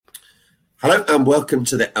Hello and welcome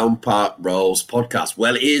to the Elm Park Rolls podcast.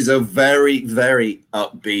 Well, it is a very, very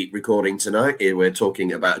upbeat recording tonight. We're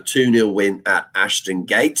talking about a 2-0 win at Ashton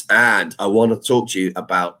Gate. And I want to talk to you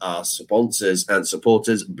about our sponsors and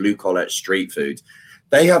supporters, Blue Collar Street Food.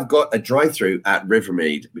 They have got a drive-through at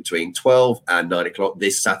Rivermead between 12 and 9 o'clock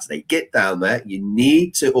this Saturday. Get down there. You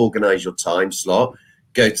need to organise your time slot.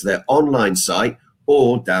 Go to their online site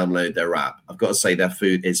or download their app. I've got to say their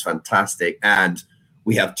food is fantastic, and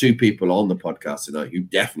we have two people on the podcast tonight who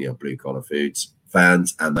definitely are Blue Collar Foods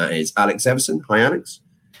fans, and that is Alex Everson. Hi, Alex.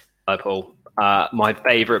 Hi, Paul. My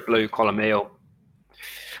favourite blue collar meal,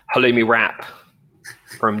 halloumi wrap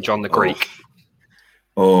from John the Greek.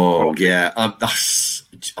 Oh yeah.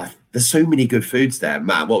 There's so many good foods there.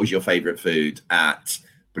 Matt, what was your favourite food at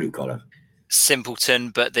Blue Collar? Simpleton,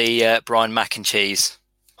 but the Brian mac and cheese.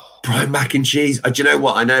 Brian mac and cheese. Do you know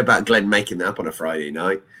what? I know about Glenn making that up on a Friday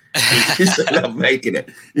night. He used to love making it.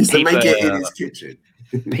 He used to make it in his kitchen.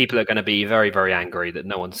 People are going to be very, very angry that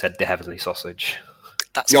no one said the heavenly sausage.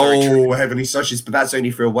 That's very true. Heavenly sausage, but that's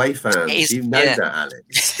only for away fans. You know that,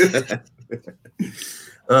 Alex.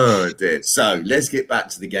 Oh dear. So let's get back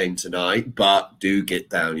to the game tonight, but do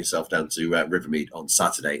get yourself down to Rivermead on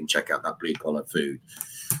Saturday and check out that Blue Collar food.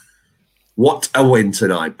 What a win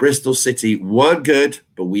tonight. Bristol City weren't good,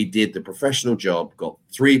 but we did the professional job, got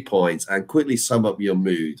 3 points, and quickly sum up your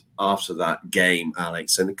mood after that game,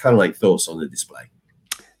 Alex, and kind of like thoughts on the display.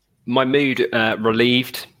 My mood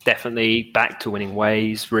relieved, definitely back to winning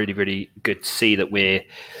ways. Really, really good to see that we're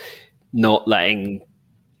not letting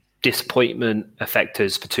disappointment affect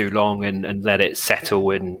us for too long and let it settle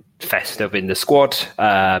and fester in the squad.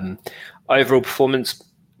 Overall performance,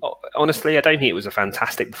 honestly, I don't think it was a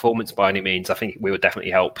fantastic performance by any means. I think we were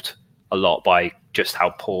definitely helped a lot by just how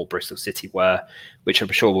poor Bristol City were, which I'm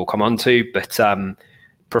sure we'll come on to. But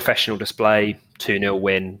professional display, 2-0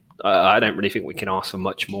 win. I don't really think we can ask for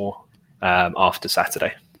much more after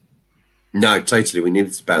Saturday. No, totally. We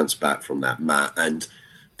needed to bounce back from that, Matt. And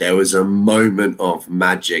there was a moment of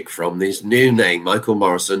magic from this new name, Michael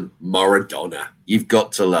Morrison, Maradona. You've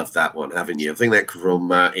got to love that one, haven't you? I think that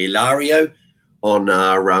from Ilario on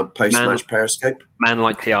our post-match Periscope. Man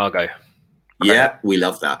like Thiago. Yeah, we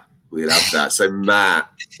love that. We love that. So, Matt,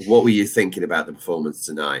 what were you thinking about the performance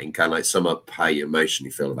tonight, and kind of like sum up how you emotionally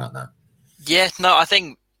feel about that? Yeah, no, I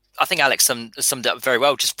think Alex summed it up very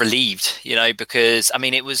well. Just relieved, because I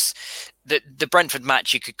mean, it was the Brentford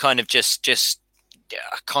match. You could kind of just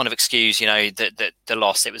kind of excuse, the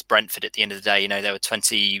loss. It was Brentford at the end of the day. They were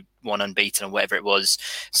 21 unbeaten or whatever it was,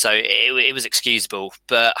 so it was excusable.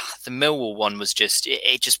 But the Millwall one was just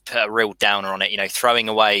it just put a real downer on it. Throwing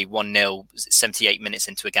away 1-0 78 minutes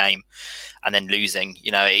into a game and then losing.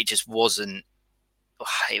 It just wasn't.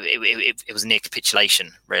 It was near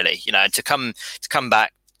capitulation, really. To come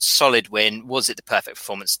back, solid win. Was it the perfect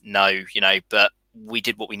performance? No, but we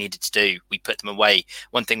did what we needed to do. We put them away.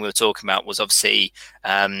 One thing we were talking about was obviously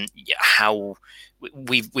how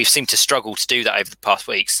we've seemed to struggle to do that over the past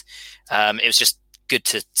weeks. It was just good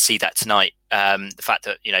to see that tonight. The fact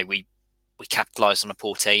that we capitalised on a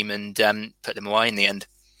poor team and put them away in the end.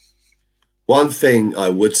 One thing I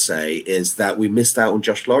would say is that we missed out on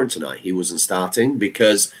Josh Lawrence tonight. He wasn't starting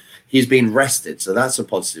because he's been rested. So that's a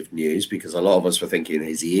positive news, because a lot of us were thinking,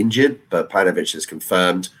 is he injured? But Paunovic has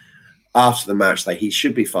confirmed after the match that he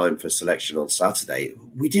should be fine for selection on Saturday.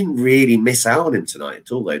 We didn't really miss out on him tonight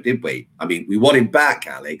at all, though, did we? I mean, we want him back,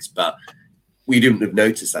 Alex, but we didn't have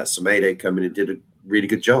noticed that Semedo come in and did a really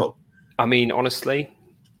good job. I mean, honestly,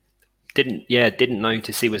 didn't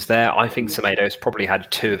notice he was there. I think Semedo's probably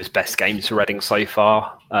had two of his best games for Reading so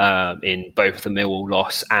far, in both the Millwall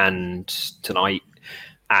loss and tonight.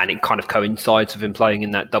 And it kind of coincides with him playing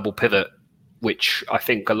in that double pivot, which I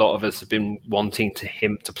think a lot of us have been wanting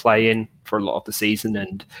him to play in for a lot of the season.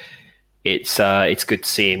 And it's good to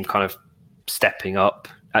see him kind of stepping up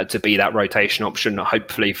to be that rotation option,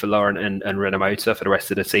 hopefully for Laurent and Renomota for the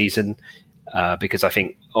rest of the season. Because I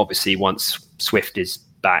think obviously once Swift is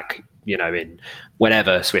back, in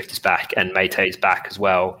whenever Swift is back and Mate is back as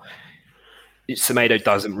well, Semedo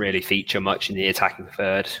doesn't really feature much in the attacking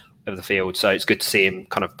third of the field. So it's good to see him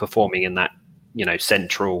kind of performing in that,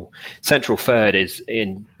 central third is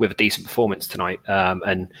in with a decent performance tonight.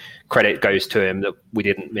 And credit goes to him that we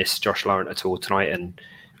didn't miss Josh Laurent at all tonight. And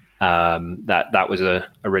that was a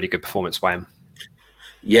really good performance by him.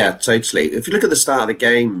 Yeah, totally. If you look at the start of the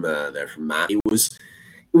game there from Matt, it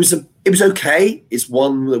was okay. It's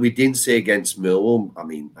one that we didn't see against Millwall. I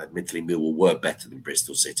mean, admittedly, Millwall were better than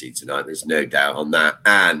Bristol City tonight. There's no doubt on that.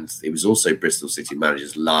 And it was also Bristol City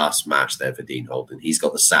manager's last match there for Dean Holden. He's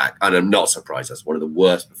got the sack. And I'm not surprised. That's one of the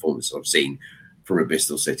worst performances I've seen from a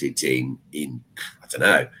Bristol City team in, I don't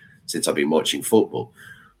know, since I've been watching football.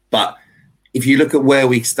 But if you look at where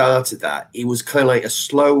we started that, it was kind of like a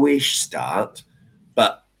slowish start,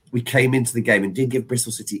 but we came into the game and didn't give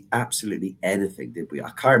Bristol City absolutely anything, did we? I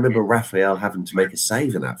can't remember Raphael having to make a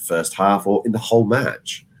save in that first half or in the whole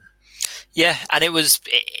match. Yeah, and it was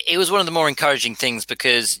one of the more encouraging things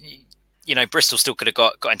because, you know, Bristol still could have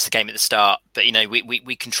got into the game at the start, but, you know,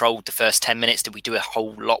 we controlled the first 10 minutes. Did we do a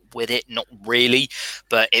whole lot with it? Not really,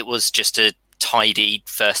 but it was just a tidy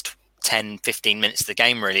first 10, 15 minutes of the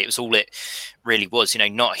game, really. It was all it really was. You know,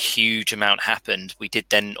 not a huge amount happened. We did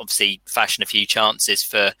then obviously fashion a few chances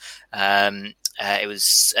for it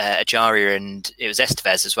was Ajaria and it was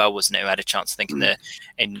Estevez as well, wasn't it, who had a chance, I think,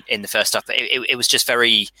 in the first half. But it was just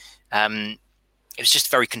very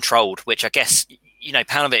controlled, which I guess, you know,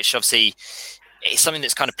 Paunovic obviously is something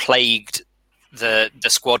that's kind of plagued the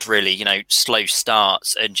squad, really. You know, slow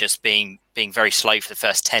starts and just being very slow for the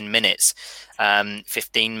first 10 minutes,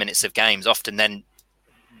 15 minutes of games. Often then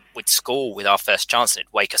we'd score with our first chance and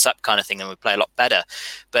it'd wake us up kind of thing and we'd play a lot better.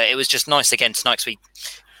 But it was just nice again tonight because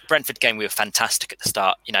Brentford game, we were fantastic at the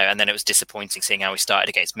start, you know, and then it was disappointing seeing how we started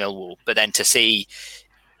against Millwall. But then to see,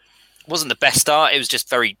 it wasn't the best start. It was just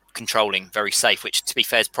very controlling, very safe, which to be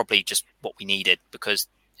fair is probably just what we needed, because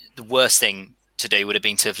the worst thing to do would have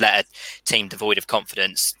been to have let a team devoid of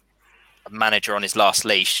confidence, a manager on his last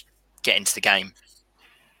leash, get into the game.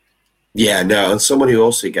 Yeah, no, and someone who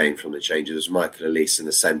also gained from the changes was Michael Elise in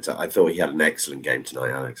the centre. I thought he had an excellent game tonight,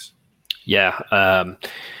 Alex. Yeah,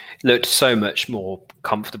 looked so much more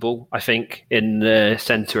comfortable, I think, in the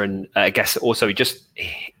centre, and I guess also he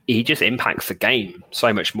just impacts the game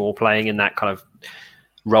so much more playing in that kind of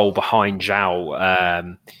role behind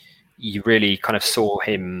Zhao. You really kind of saw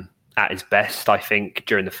him at his best, I think,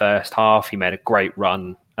 during the first half. He made a great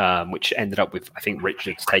run, which ended up with, I think,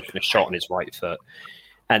 Richards taking a shot on his right foot.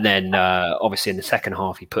 And then, obviously, in the second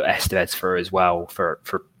half, he put Estevez through as well for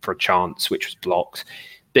a chance, which was blocked.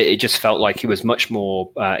 But it just felt like he was much more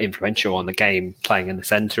influential on the game, playing in the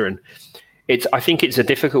centre. And I think it's a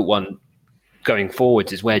difficult one going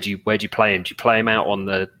forwards. Is where do you play him? Do you play him out on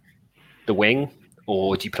the wing,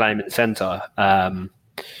 or do you play him in the centre?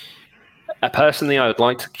 Personally, I would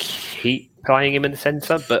like to keep playing him in the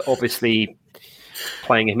centre, but obviously,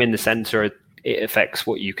 playing him in the centre, it affects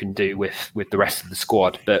what you can do with the rest of the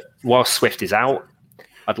squad. But while Swift is out,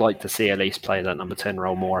 I'd like to see Elise play that number 10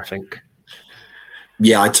 role more, I think.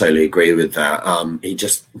 Yeah, I totally agree with that. He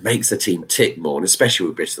just makes the team tick more, and especially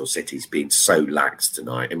with Bristol City's being so lax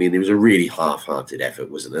tonight. I mean, it was a really half-hearted effort,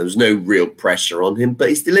 wasn't there? There was no real pressure on him, but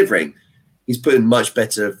he's delivering. He's putting much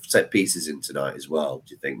better set pieces in tonight as well.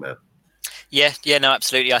 Do you think, Matt? Yeah, no,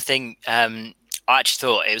 absolutely. I think I actually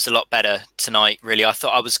thought it was a lot better tonight, really. I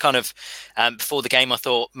thought I was kind of, before the game, I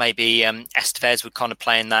thought maybe Estevez would kind of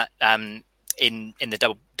play in that in the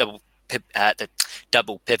double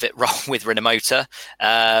pivot role with Rinomhota,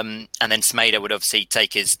 and then Semedo would obviously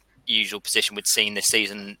take his usual position we'd seen this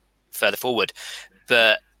season further forward.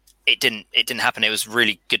 But it didn't happen. It was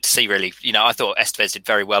really good to see, really. You know, I thought Estevez did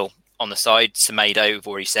very well on the side. Semedo, we've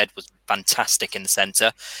already said, was fantastic in the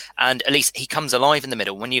centre, and at least he comes alive in the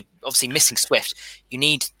middle. When you're obviously missing Swift, you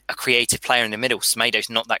need a creative player in the middle. Semedo's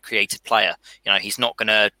not that creative player. You know, he's not going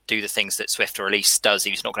to do the things that Swift or Elise does.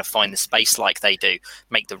 He's not going to find the space like they do,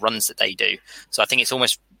 make the runs that they do. So I think it's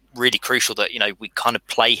almost really crucial that, you know, we kind of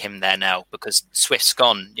play him there now, because Swift's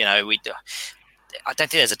gone. You know, I don't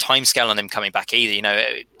think there's a timescale on him coming back either. You know,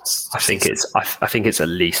 I think it's at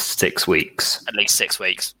least 6 weeks. At least 6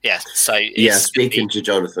 weeks. Yeah. So speaking to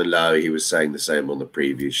Jonathan Lowe, he was saying the same on the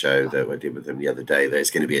preview show that I did with him the other day, that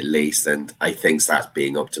it's going to be at least, and I think that's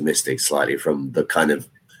being optimistic slightly from the kind of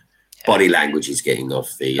body language he's getting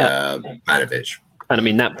off the Paunovic. And I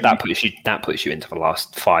mean that puts you into the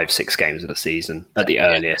last 5-6 games of the season at the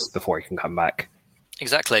earliest before he can come back.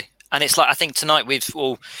 Exactly. And it's like, I think tonight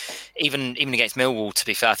even against Millwall, to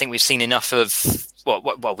be fair, I think we've seen enough of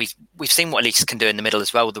we've seen what Elise can do in the middle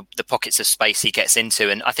as well, the pockets of space he gets into.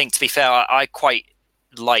 And I think, to be fair, I quite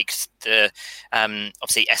liked the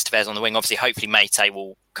obviously Estevez on the wing. Obviously, hopefully Meite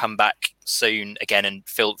will come back soon again and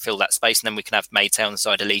fill that space, and then we can have Meite on the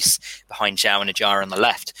side, Elise behind Zhao and Ajaria on the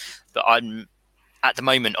left. But I'm at the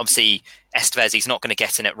moment, obviously, Estevez, he's not going to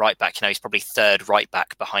get in at right back. You know, he's probably third right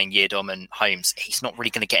back behind Yiadom and Holmes. He's not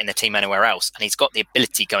really going to get in the team anywhere else. And he's got the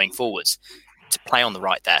ability going forwards to play on the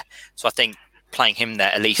right there. So I think playing him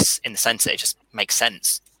there, Elise in the centre, it just makes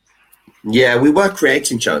sense. Yeah, we were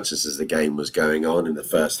creating chances as the game was going on in the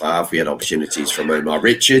first half. We had opportunities from Omar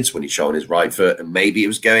Richards when he shot on his right foot, and maybe it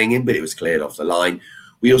was going in, but it was cleared off the line.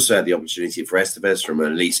 We also had the opportunity for Estevez from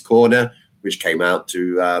an Elise corner, which came out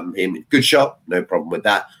to him. Good shot, no problem with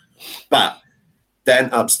that. But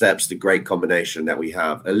then up steps the great combination that we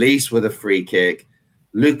have. Elise with a free kick.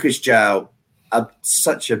 Lucas João,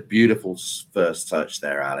 such a beautiful first touch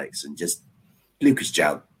there, Alex. And just Lucas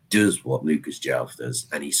João does what Lucas João does,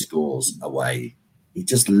 and he scores away. He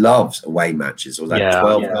just loves away matches. Was that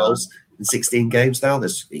 12 goals in 16 games now?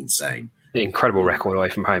 That's insane. The incredible record away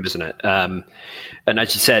from home, isn't it? And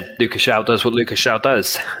as you said, Lucas João does what Lucas João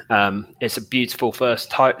does. It's a beautiful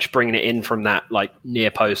first touch, bringing it in from that like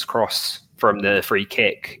near post cross from the free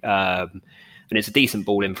kick, and it's a decent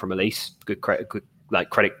ball in from Elise. Good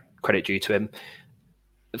credit due to him.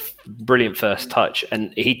 Brilliant first touch,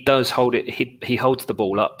 and he does hold it. He holds the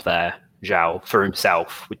ball up there, João, for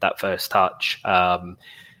himself with that first touch.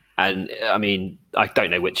 And I mean, I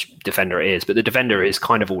don't know which defender it is, but the defender is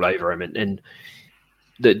kind of all over him, and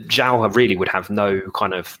the João really would have no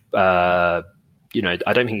kind of. I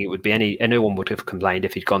don't think it would be no one would have complained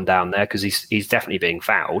if he'd gone down there, because he's definitely being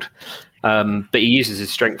fouled. But he uses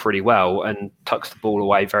his strength really well and tucks the ball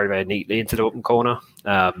away very, very neatly into the open corner.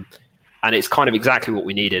 And it's kind of exactly what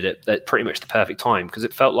we needed at pretty much the perfect time, because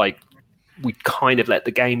it felt like we kind of let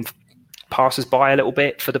the game pass us by a little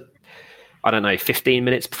bit for 15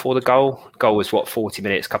 minutes before the goal. Goal was 40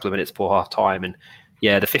 minutes, a couple of minutes before half time. And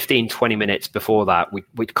yeah, the 15, 20 minutes before that,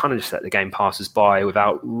 we'd kind of just let the game pass us by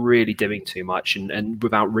without really doing too much and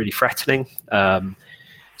without really threatening.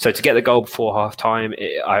 So to get the goal before half time,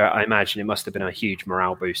 I imagine it must have been a huge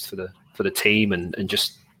morale boost for the team and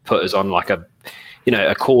just put us on like a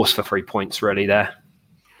course for 3 points really there.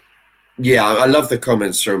 Yeah, I love the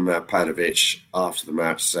comments from Paunovic after the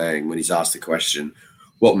match, saying when he's asked the question,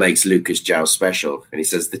 what makes Lucas João special? And he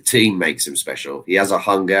says the team makes him special. He has a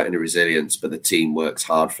hunger and a resilience, but the team works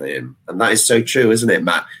hard for him. And that is so true, isn't it,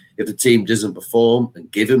 Matt? If the team doesn't perform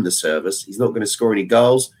and give him the service, he's not going to score any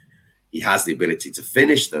goals. He has the ability to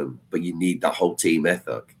finish them, but you need the whole team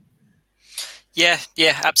ethic. Yeah,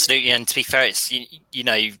 absolutely. And to be fair, it's,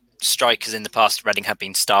 strikers in the past, Reading have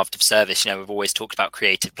been starved of service. We've always talked about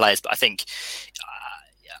creative players, but I think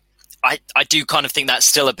I do kind of think that's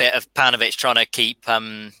still a bit of Paunovic trying to keep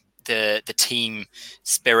the team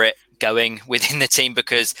spirit going within the team,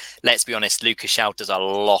 because let's be honest, Lucas João does a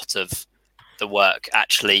lot of the work.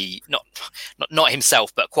 Actually, not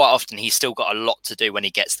himself, but quite often he's still got a lot to do when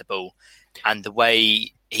he gets the ball, and the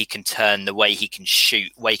way he can turn, the way he can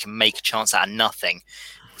shoot, the way he can make a chance out of nothing.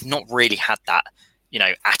 We've not really had that,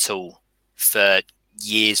 at all for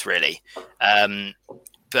years, really.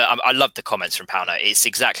 But I love the comments from Pauno. It's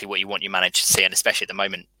exactly what you want your manager to see, and especially at the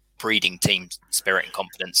moment, breeding team spirit and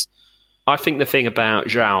confidence. I think the thing about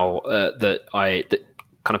João that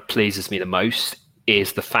kind of pleases me the most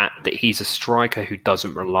is the fact that he's a striker who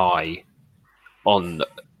doesn't rely on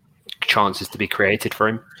chances to be created for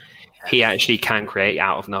him. He actually can create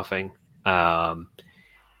out of nothing. And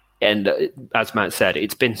as Matt said,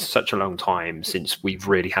 it's been such a long time since we've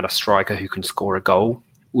really had a striker who can score a goal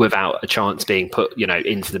without a chance being put,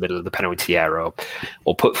 into the middle of the penalty area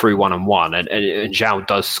or put through 1-on-1. And João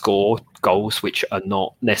does score goals which are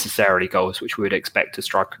not necessarily goals which we would expect a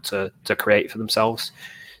striker to create for themselves.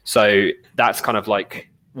 So that's kind of like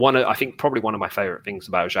I think probably one of my favorite things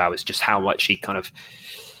about João is just how much he kind of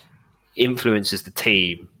influences the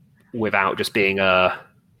team without just being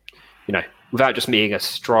without just being a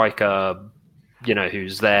striker,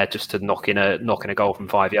 who's there just to knock in a goal from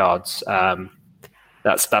 5 yards.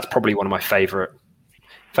 That's probably one of my favorite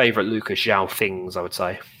Lucas João things, I would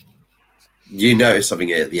say. You noticed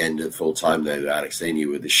something at the end of full time though, Alex, didn't you,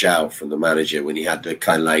 with the shout from the manager when he had to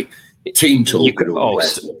kind of like team talk.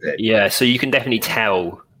 Yeah, so you can definitely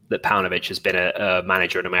tell that Paunovic has been a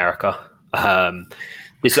manager in America.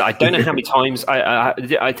 I don't know how many times I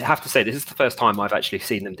have to say this is the first time I've actually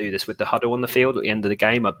seen them do this with the huddle on the field at the end of the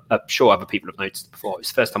game. I'm sure other people have noticed it before. It's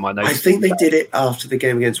the first time I noticed. I think they did it after the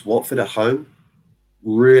game against Watford at home,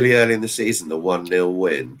 really early in the season, the 1-0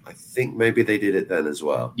 win. I think maybe they did it then as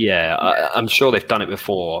well. Yeah, I'm sure they've done it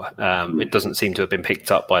before. It doesn't seem to have been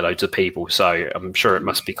picked up by loads of people, so I'm sure it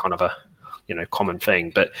must be kind of a common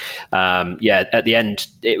thing. But at the end,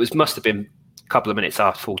 must have been a couple of minutes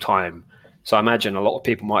after full time. So I imagine a lot of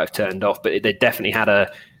people might have turned off, but they definitely had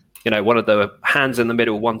one of the hands in the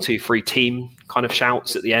middle, 1, 2, 3 team kind of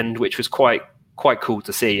shouts at the end, which was quite cool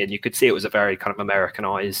to see. And you could see it was a very kind of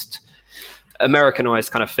Americanized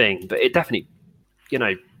kind of thing, but it definitely,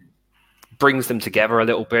 brings them together a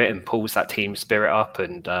little bit and pulls that team spirit up.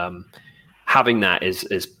 And having that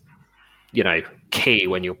is key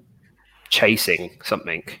when you're chasing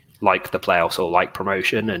something like the playoffs or like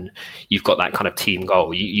promotion, and you've got that kind of team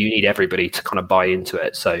goal. You need everybody to kind of buy into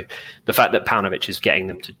it. So the fact that Paunovic is getting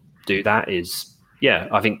them to do that is,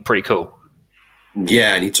 I think pretty cool.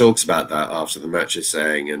 Yeah, and he talks about that after the match, is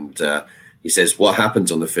saying, and he says, what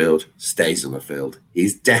happens on the field stays on the field.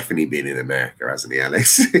 He's definitely been in America, hasn't he,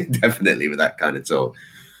 Alex? Definitely with that kind of talk.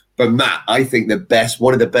 But Matt, I think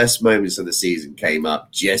one of the best moments of the season came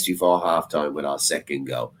up just before halftime with our second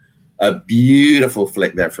goal. A beautiful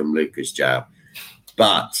flick there from Lucas João.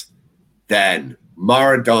 But then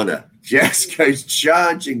Maradona just goes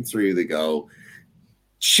charging through the goal,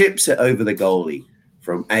 chips it over the goalie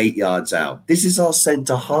from 8 yards out. This is our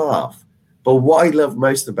centre half. But what I love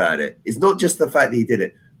most about it is not just the fact that he did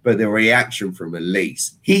it, but the reaction from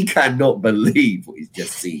Elise. He cannot believe what he's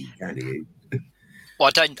just seen, can he? Well,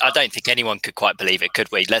 I don't think anyone could quite believe it,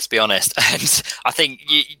 could we? Let's be honest. And I think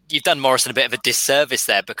you've done Morrison a bit of a disservice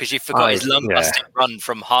there because you forgot his lung-busting run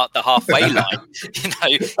from the halfway line. You know,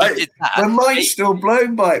 he did that. My mind's still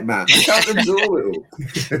blown by it, man. I can't absorb it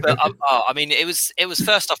all. But, I mean, it was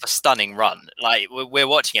first off a stunning run. Like we're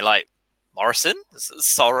watching it, like Morrison,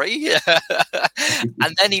 sorry,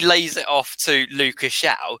 and then he lays it off to Lucas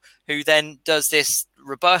João, who then does this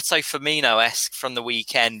Roberto Firmino-esque from the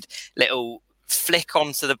weekend little flick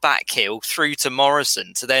onto the back heel through to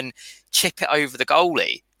Morrison to then chip it over the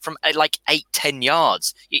goalie from like 8-10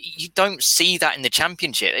 yards. You don't see that in the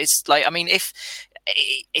Championship. It's like, I mean, if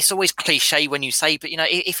it's always cliche when you say, but you know,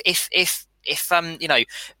 if you know,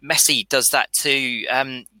 Messi does that to you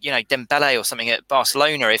know, Dembele or something at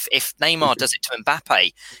Barcelona, if Neymar does it to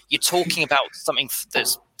Mbappe, you're talking about something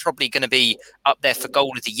that's probably going to be up there for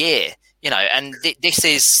goal of the year, you know. And this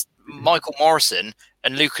is Michael Morrison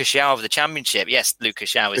and Lucas João of the Championship. Yes,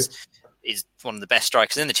 Lucas João is one of the best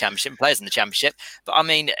strikers in the Championship, players in the Championship. But I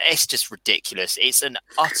mean, it's just ridiculous. It's an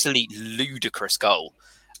utterly ludicrous goal.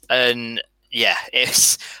 And yeah,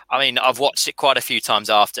 I mean, I've watched it quite a few times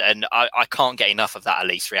after, and I can't get enough of that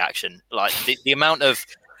Elise reaction. Like the amount of,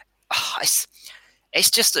 it's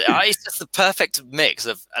just the perfect mix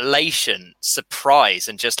of elation, surprise,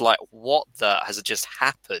 and just like, what has just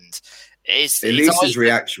happened? Elise's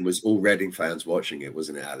reaction was all Reading fans watching it,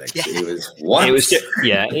 wasn't it, Alex? Yeah. It was what? It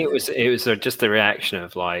was just the reaction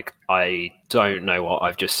of like, I don't know what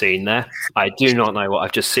I've just seen there. I do not know what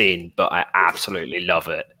I've just seen, but I absolutely love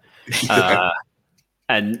it.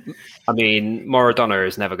 And I mean, Maradona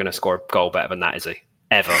is never going to score a goal better than that, is he?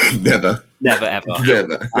 Ever? Never, ever.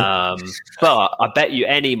 Never. But I bet you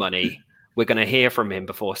any money we're going to hear from him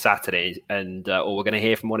before Saturday, and or we're going to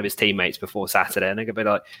hear from one of his teammates before Saturday, and they're going to be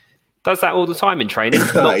like, does that all the time in training?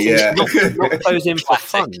 Not goes in for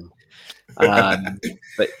fun.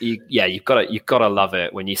 But you've got to love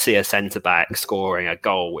it when you see a centre back scoring a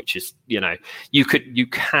goal, which is, you know, you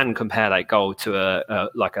can compare that goal to a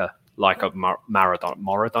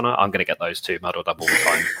Maradona. I'm going to get those two muddled up all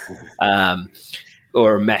the time.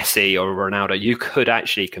 Or a Messi or a Ronaldo. You could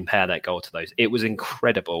actually compare that goal to those. It was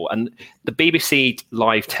incredible. And the BBC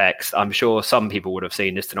live text, I'm sure some people would have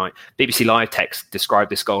seen this tonight. BBC live text described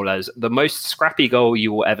this goal as the most scrappy goal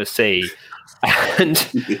you will ever see. And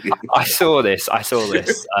I saw this. And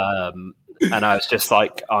I was just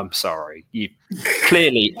like, I'm sorry. You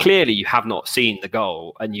clearly you have not seen the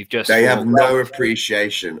goal, and you've just have no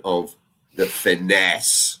appreciation of the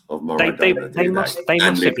finesse of Maradona. They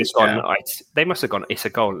must have gone. It's a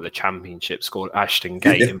goal at the Championship scored at Ashton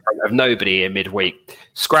Gate in front of nobody in midweek.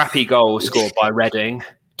 Scrappy goal scored by Reading,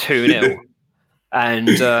 2-0.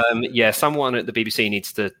 And someone at the BBC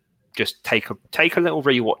needs to just take a little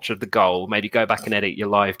rewatch of the goal. Maybe go back and edit your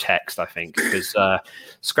live text. I think because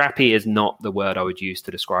scrappy is not the word I would use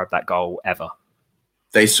to describe that goal ever.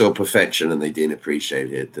 They saw perfection and they didn't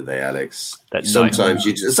appreciate it, did they, Alex? Sometimes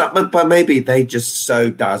you just, but maybe they just so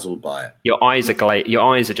dazzled by it. Your eyes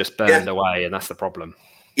are just burned away, and that's the problem.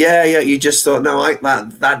 Yeah. You just thought, no,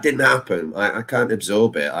 that didn't happen. I can't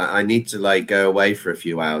absorb it. I need to like go away for a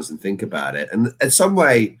few hours and think about it. And in some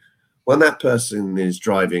way, when that person is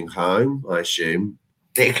driving home, I assume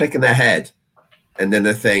they click in their head, and then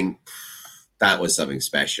they think that was something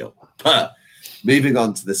special. But moving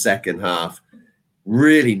on to the second half.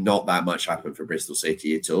 Really not that much happened for Bristol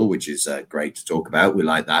City at all, which is great to talk about. We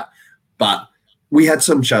like that. But we had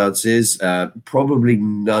some chances, probably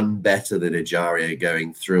none better than Ejaria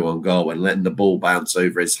going through on goal and letting the ball bounce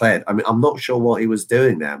over his head. I mean, I'm not sure what he was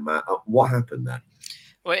doing there, Matt. What happened there?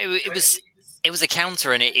 Well, it was a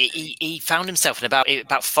counter, and he found himself in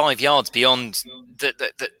about 5 yards beyond the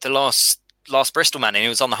last Bristol man, and he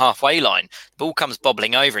was on the halfway line. The ball comes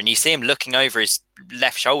bobbling over, and you see him looking over his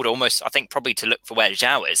left shoulder, almost, I think, probably to look for where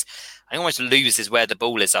João is. And he almost loses where the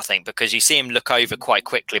ball is, I think, because you see him look over quite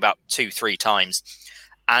quickly, about 2-3 times.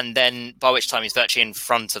 and then by which time he's virtually in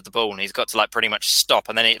front of the ball and he's got to like pretty much stop,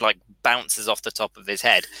 and then it like bounces off the top of his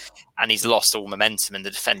head and he's lost all momentum and the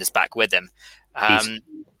defender's back with him.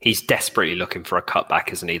 He's desperately looking for a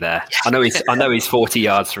cutback, isn't he? There, I know he's 40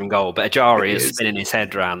 yards from goal, but Ajari is spinning his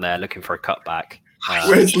head around there looking for a cutback.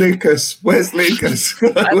 Where's Lucas? Where are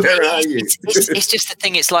you? It's just the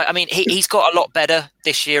thing. It's like, I mean, he's got a lot better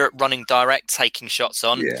this year at running direct, taking shots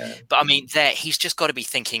on. Yeah. But I mean, he's just got to be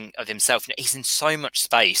thinking of himself. He's in so much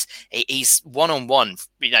space. He's one-on-one,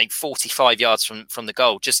 45 yards from the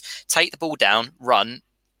goal. Just take the ball down, run,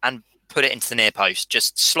 and put it into the near post.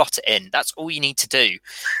 Just slot it in. That's all you need to do.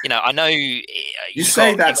 I know you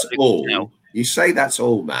say that's all. You say that's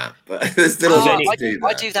all, Matt, but there's still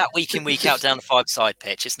I do that week in, week out down the 5-side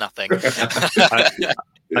pitch. It's nothing. I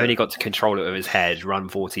only got to control it with his head, run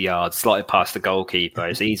 40 yards, slide it past the goalkeeper.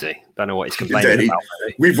 It's easy. Don't know what he's complaining about.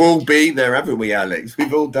 Really. We've all been there, haven't we, Alex?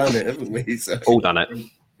 We've all done it, haven't we? So. All done it.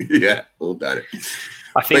 Yeah, all done it.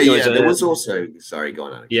 I think there was also... Sorry, go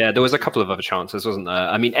on, Alex. Yeah, there was a couple of other chances, wasn't there?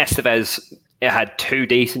 I mean, Estevez had 2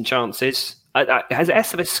 decent chances. Has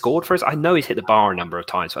Estevez scored for us? I know he's hit the bar a number of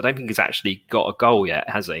times, but I don't think he's actually got a goal yet,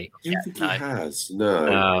 has he? I don't think he has,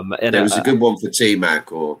 no. There was a good one for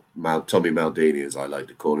T-Mac, or Tommy Maldini, as I like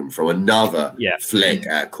to call him, from another flick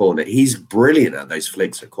at a corner. He's brilliant at those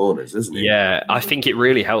flicks at corners, isn't he? Yeah, I think it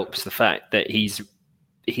really helps the fact that he's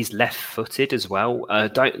left-footed as well.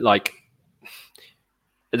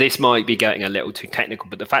 This might be getting a little too technical,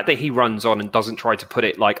 but the fact that he runs on and doesn't try to put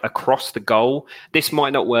it like across the goal, this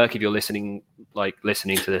might not work if you're listening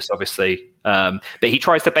to this, obviously. But he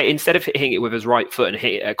tries to, instead of hitting it with his right foot and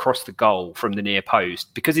hit it across the goal from the near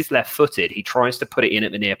post, because he's left-footed, he tries to put it in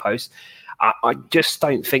at the near post. I just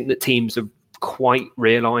don't think that teams are quite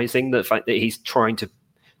realising the fact that he's trying to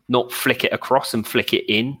not flick it across and flick it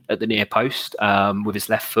in at the near post with his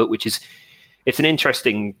left foot, it's an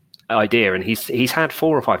interesting idea, and he's had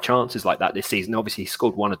 4 or 5 chances like that this season. Obviously, he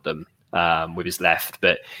scored one of them with his left,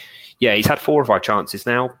 but yeah, he's had 4 or 5 chances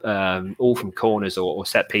now, all from corners or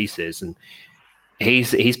set pieces, and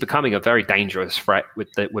he's becoming a very dangerous threat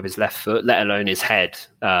with his left foot, let alone his head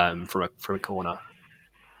from a corner.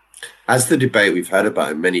 As the debate we've had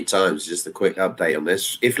about him many times, just a quick update on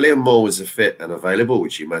this: if Liam Moore was fit and available,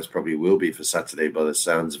 which he most probably will be for Saturday by the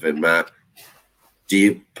sounds of it, Matt, do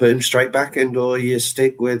you put him straight back in, or you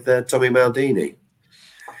stick with Tommy Maldini?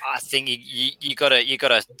 I think you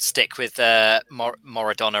gotta stick with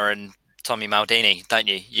Maradona and Tommy Maldini, don't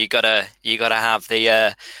you? You gotta have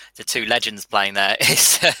the 2 legends playing there.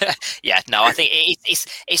 I think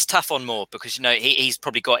it's tough on Moore because he's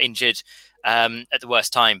probably got injured at the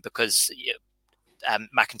worst time because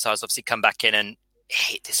McIntyre's obviously come back in and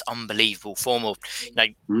hit this unbelievable form of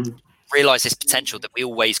realise this potential that we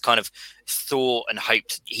always kind of thought and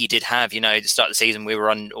hoped he did have. At the start of the season, we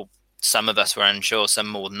were or some of us were unsure, some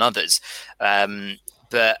more than others.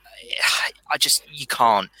 But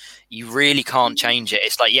you really can't change it.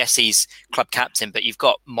 It's like, yes, he's club captain, but you've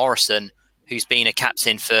got Morrison, who's been a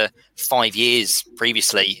captain for 5 years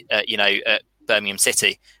previously, at Birmingham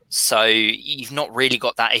City. So you've not really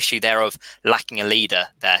got that issue there of lacking a leader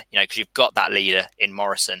there, because you've got that leader in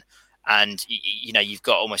Morrison. And you've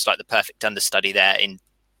got almost like the perfect understudy there in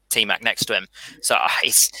T-Mac next to him. So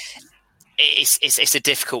it's a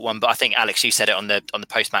difficult one. But I think, Alex, you said it on the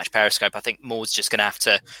post-match Periscope. I think Moore's just going to have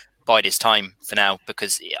to bide his time for now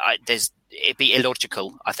because it'd be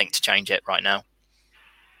illogical, I think, to change it right now.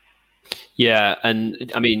 Yeah,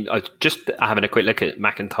 and I mean, I just having a quick look at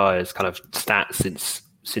McIntyre's kind of stats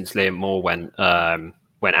since Liam Moore went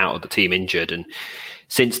out of the team injured, and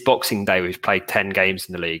since Boxing Day, we've played 10 games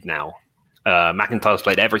in the league now. McIntyre's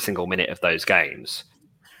played every single minute of those games.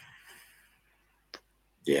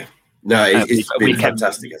 Yeah, no, it's been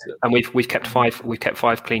fantastic, isn't it? And we've kept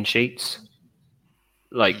 5 clean sheets.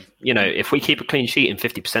 Like, if we keep a clean sheet in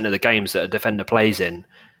 50% of the games that a defender plays in,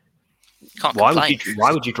 why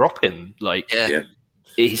would you drop him? Like,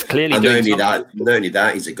 he's clearly doing something. Not only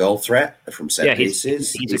that, he's a goal threat from set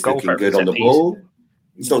pieces. He's a goal looking threat good on the ball.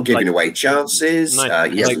 He's not giving away chances. He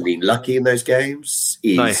hasn't been lucky in those games.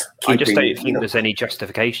 I just don't think there's any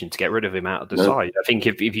justification to get rid of him out of the side. I think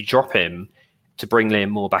if you drop him to bring Liam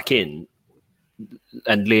Moore back in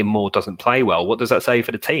and Liam Moore doesn't play well, what does that say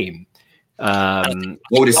for the team? What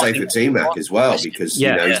would it say for T-Mac as well? Because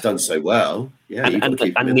he's done so well. Yeah, and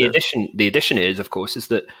the addition is, of course, is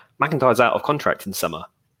that McIntyre's out of contract in summer.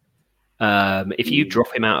 If you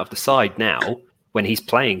drop him out of the side now when he's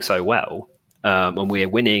playing so well, and we're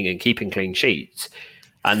winning and keeping clean sheets,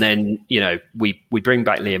 and then we bring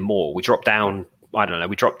back Liam Moore, we drop down. I don't know.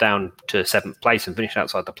 We drop down to 7th place and finish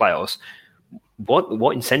outside the playoffs.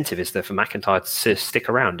 what incentive is there for McIntyre to stick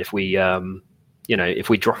around if we if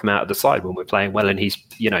we drop him out of the side when we're playing well and he's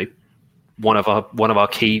one of our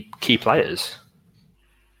key players?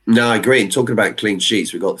 No, I agree. And talking about clean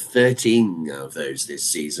sheets, we've got 13 of those this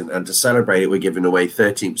season. And to celebrate it, we're giving away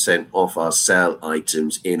 13% off our sale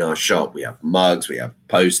items in our shop. We have mugs, we have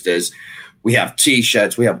posters, we have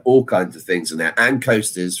T-shirts, we have all kinds of things in there. And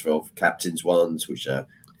coasters for Captain's Ones, which are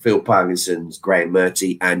Phil Parkinson's, Graham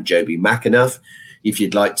Murty, and Joby McAnuff. If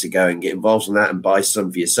you'd like to go and get involved in that and buy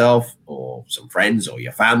some for yourself or some friends or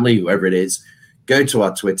your family, whoever it is, go to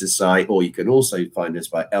our Twitter site, or you can also find us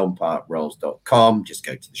by elmparkrolls.com. Just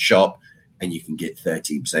go to the shop and you can get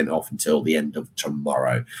 13% off until the end of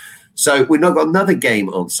tomorrow. So we've now got another game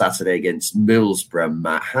on Saturday against Middlesbrough.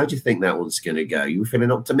 Matt, how do you think that one's going to go? You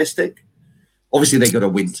feeling optimistic? Obviously, they got a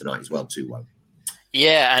win tonight as well, 2-1.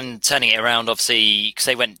 Yeah, and turning it around, obviously, because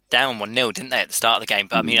they went down 1-0, didn't they, at the start of the game?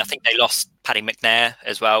 But I mean, I think they lost Paddy McNair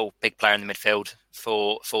as well, big player in the midfield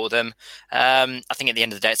for them. I think at the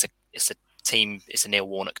end of the day, it's a team. It's a Neil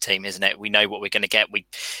Warnock team, isn't it? We know what we're going to get.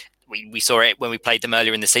 We saw it when we played them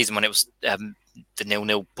earlier in the season when it was the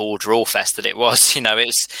 0-0 ball draw fest that it was.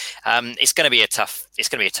 It's going to be a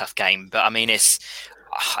tough game. But I mean,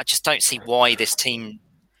 I just don't see why this team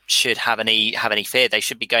should have any fear. They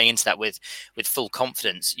should be going into that with full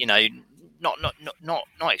confidence.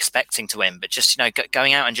 Not expecting to win, but just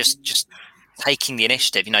going out and just taking the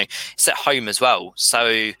initiative. It's at home as well,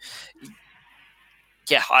 so.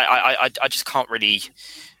 Yeah, I just can't really.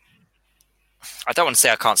 I don't want to say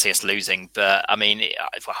I can't see us losing, but I mean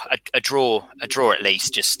a draw at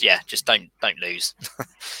least. Just don't lose.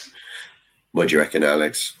 What do you reckon,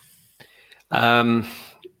 Alex?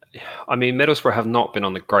 I mean, Middlesbrough have not been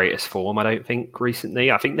on the greatest form, I don't think,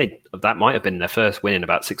 recently. I think that might have been their first win in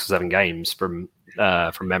about 6 or 7 games from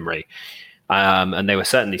memory, and they were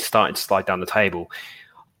certainly starting to slide down the table.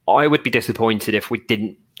 I would be disappointed if we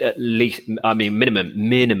didn't at least, I mean,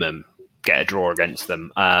 minimum get a draw against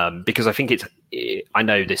them, because I think I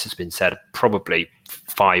know this has been said probably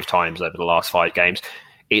 5 times over the last 5 games.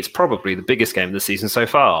 It's probably the biggest game of the season so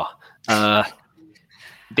far.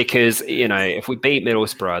 Because, if we beat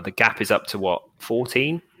Middlesbrough, the gap is up to what,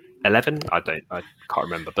 14, 11? I can't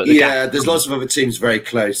remember. But there's lots of other teams very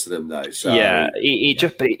close to them, though. So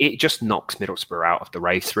it just knocks Middlesbrough out of the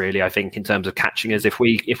race, really. I think in terms of catching us, if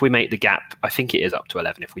we make the gap, I think it is up to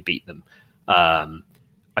 11 if we beat them.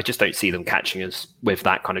 I just don't see them catching us with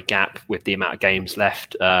that kind of gap, with the amount of games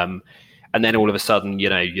left. And then all of a sudden,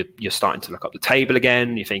 you're starting to look up the table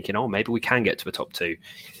again. You're thinking, oh, maybe we can get to the top 2.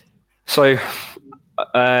 So.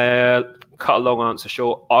 Cut a long answer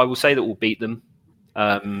short, I will say that we'll beat them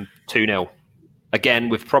 2-0. Again,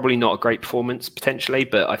 with probably not a great performance potentially,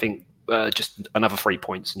 but I think just another 3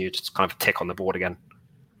 points and you just kind of tick on the board again.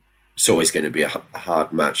 It's always going to be a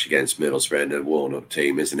hard match against Middlesbrough and the Warnock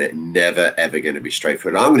team, isn't it? Never, ever going to be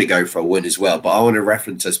straightforward. I'm going to go for a win as well, but I want to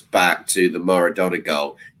reference us back to the Maradona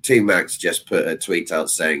goal. T-Max just put a tweet out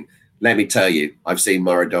saying, let me tell you, I've seen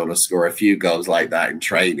Maradona score a few goals like that in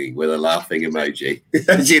training with a laughing emoji.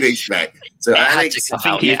 As you'd expect. So Alex, I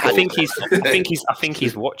think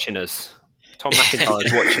he's watching us. Tom McIntyre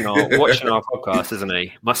is watching our podcast, isn't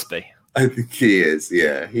he? Must be. I think he is.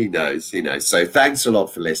 Yeah, he knows. So thanks a lot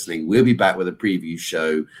for listening. We'll be back with a preview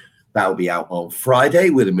show that will be out on Friday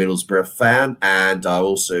with a Middlesbrough fan, and I'll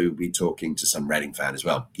also be talking to some Reading fan as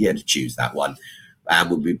well. You had to choose that one. And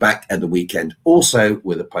we'll be back at the weekend also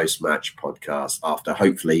with a post-match podcast after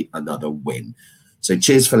hopefully another win. So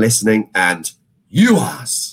cheers for listening and you-us.